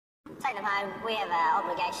take them home. We have an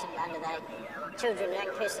obligation under the Children and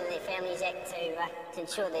Young Person and Their Families Act to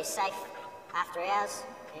ensure they're safe after hours,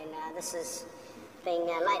 and this is being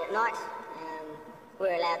late at night.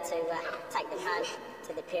 We're allowed to take them home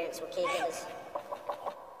to their parents or caregivers.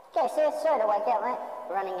 Go, sir, sorry to wake up, mate.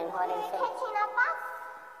 Running and hiding. Are you catching a bus?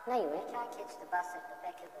 No, you won't. Can't catch the bus at the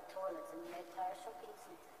back of the toilets in the Tara Shopping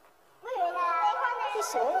Centre. Yes,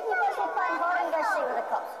 sir. You guys will find hide and go see with the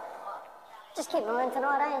cops. Just keep them in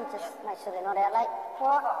tonight, eh? And just make sure they're not out late.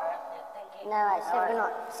 All right? No worries. Have a good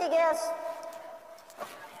night. See you, girls.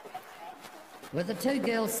 With the two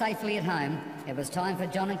girls safely at home, it was time for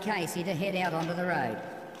John and Casey to head out onto the road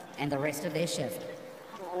and the rest of their shift.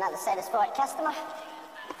 Another satisfied customer.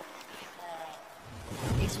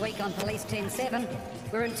 This week on Police 10-7,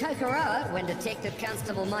 we're in Tokoroa when Detective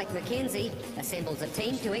Constable Mike McKenzie assembles a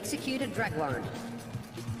team to execute a drug warrant.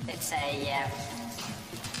 It's a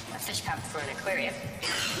fish pump for an aquarium,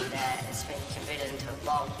 and it's been converted into a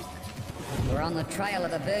bog. We're on the trail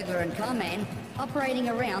of a burglar and con man operating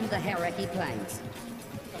around the Hauraki Plains.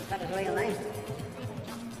 What's his real name?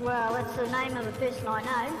 Well, it's the name of a person I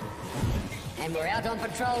know. And we're out on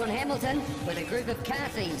patrol in Hamilton when a group of car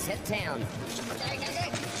thieves hit town.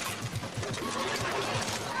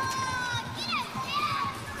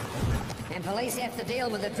 And police have to deal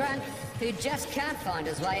with a drunk who just can't find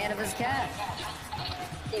his way out of his car.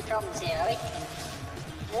 Few problems here, are we?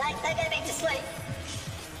 Don't go back to sleep.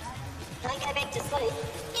 Don't go back to sleep.